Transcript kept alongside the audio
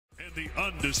And the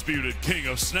undisputed king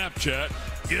of Snapchat,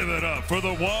 give it up for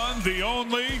the one, the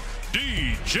only,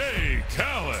 DJ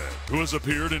Khaled, who has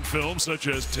appeared in films such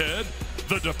as Ted,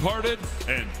 The Departed,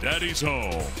 and Daddy's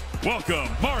Home. Welcome,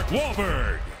 Mark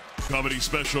Wahlberg. Comedy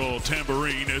special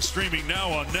Tambourine is streaming now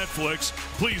on Netflix.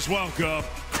 Please welcome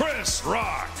Chris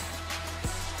Rock.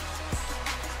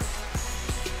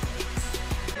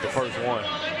 The first one.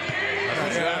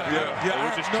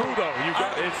 Which is true though.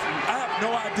 I have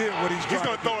no idea what he's going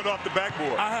to throw it off the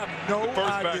backboard. I have no the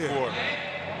first idea. Backboard.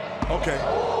 Okay.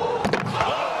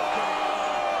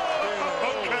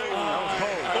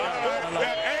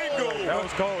 That angle. That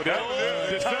was cold. That was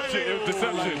deception. It was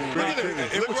deception.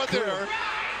 It was right there.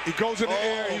 He goes in the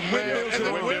air. He windmills it.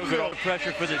 Windmills it. All the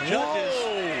pressure for the judges.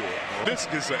 Whoa. This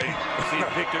is a. See if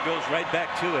Victor goes right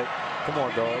back to it. Come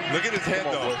on, dog. Look at his head,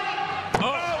 though.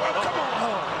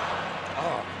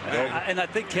 And I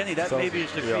think, Kenny, that maybe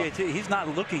is the creativity. He's not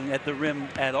looking at the rim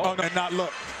at all. Oh, no, and not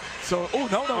look. So,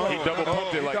 no. He double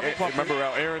pumped it like, remember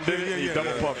how Aaron did it? He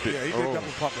double pumped it. Yeah, he did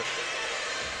double pump it.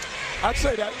 I'd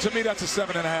say that, to me, that's a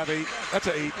 7.5, 8. That's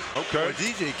an 8. Okay. Well,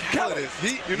 DJ Khaled is,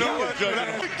 you know what? I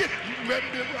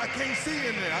can't see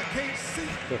in there. I can't see.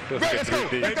 Let's go.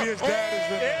 Maybe his dad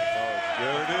is in there.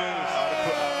 There it is.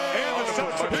 And here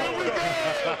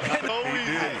we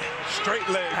go. Straight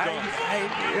leg dunk.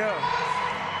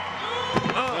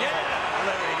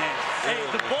 Larry Nance. Hey,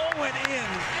 the ball went in.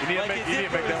 You need to make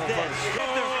that one first.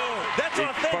 That's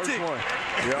authentic. First one.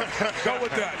 Yeah. Go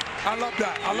with that. I love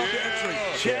that. I love the entry.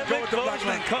 Chadwick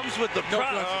Boseman comes with the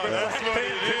prop.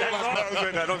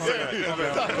 Don't say that.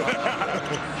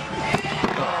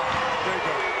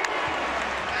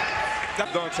 That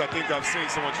dunks I think I've seen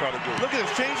someone try to do. Look at him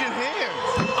changing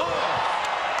hands.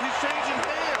 He's changing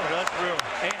hands. That's real.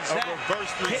 And Zach,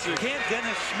 can't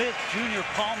Dennis Smith Jr.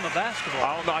 palm the basketball?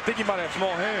 I don't know. I think he might have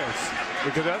small hands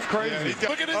because that's crazy.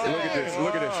 Look at this. Look at this.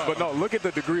 Look at this. But no, look at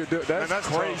the degree of that's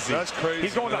crazy. Tough. That's crazy.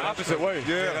 He's going the opposite way.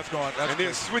 Yeah, that's going. And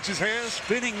then switch his hands.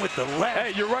 Spinning with the left.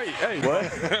 Hey, you're right. Hey, what?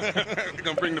 You're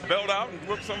gonna bring the belt out and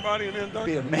whip somebody and then dunk.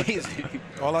 Be amazing.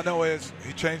 All I know is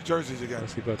he changed jerseys again.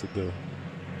 What's he about to do?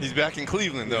 He's back in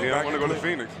Cleveland, though. Yeah, I want to go to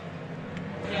Phoenix.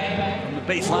 From the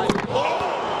baseline.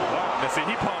 Now see,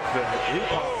 he pumped the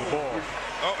ball.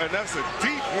 Oh, and that's a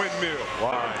deep windmill.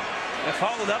 Wow. And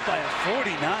followed up by a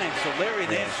 49, so Larry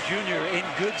Nance Jr. in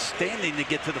good standing to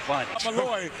get to the final.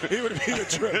 Malloy, he would be a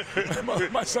trip.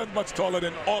 My son's much taller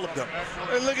than all of them.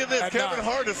 And look at this. Kevin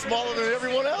Hart is smaller than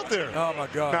everyone out there. Oh, my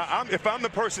God. Now, if I'm the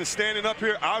person standing up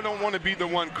here, I don't want to be the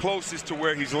one closest to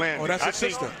where he's landing. Oh, that's his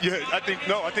sister. Yeah, I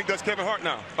think that's Kevin Hart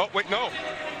now. Oh, wait, no.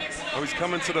 Oh, he's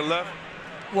coming to the left.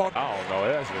 Well, I don't know.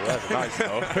 That's nice,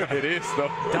 though. It is,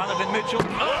 though. Donovan Mitchell.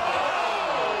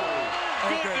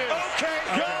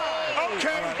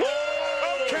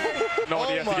 No,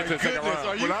 he has to get to the second round.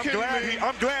 Are you kidding me?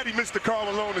 I'm glad he missed the call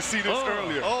alone to see this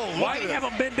earlier. Why didn't he have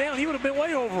him bend down? He would have been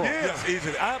way over him. yes,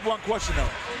 easily. I have one question, though.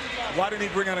 Why didn't he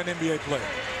bring out an NBA player?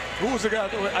 Who was the guy? I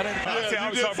didn't. I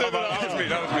was talking about that was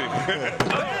me.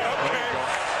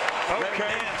 Okay.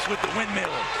 Nance with the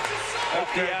windmill.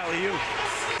 Okay. The alley-oop.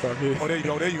 Oh, there you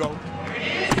go. There you go.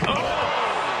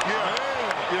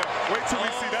 Yeah. Wait till we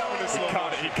see that one in slow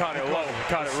motion. He caught it low. He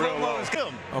caught it real low.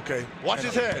 Okay. Watch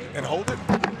his head. And hold it.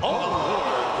 Okay.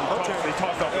 He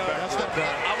tossed off the back.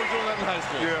 I was doing that in high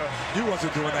school. Yeah. You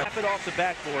wasn't doing that. Tap it off the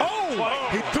backboard.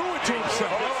 He threw it to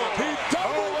himself. He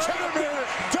double tapped it.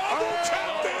 Double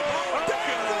tapped it.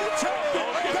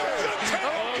 Double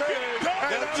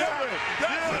tapped it.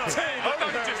 That's a 10.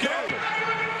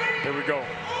 Here we go.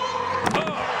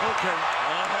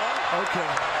 Okay.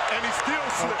 And he still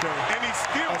slipped. And he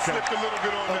still slipped a little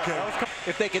bit on that.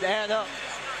 If they could add up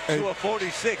to a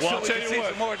 46, well, so I'll we tell can you see what.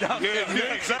 some more down there.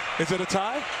 Yeah, exactly. Is it a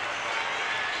tie?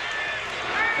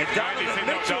 And Donovan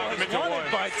Mitchell has won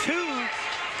it by 2.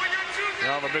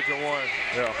 Donovan Mitchell won.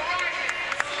 Yeah.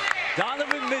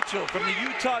 Donovan Mitchell from the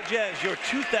Utah Jazz, your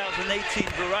 2018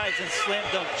 Verizon Slam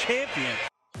Dunk champion.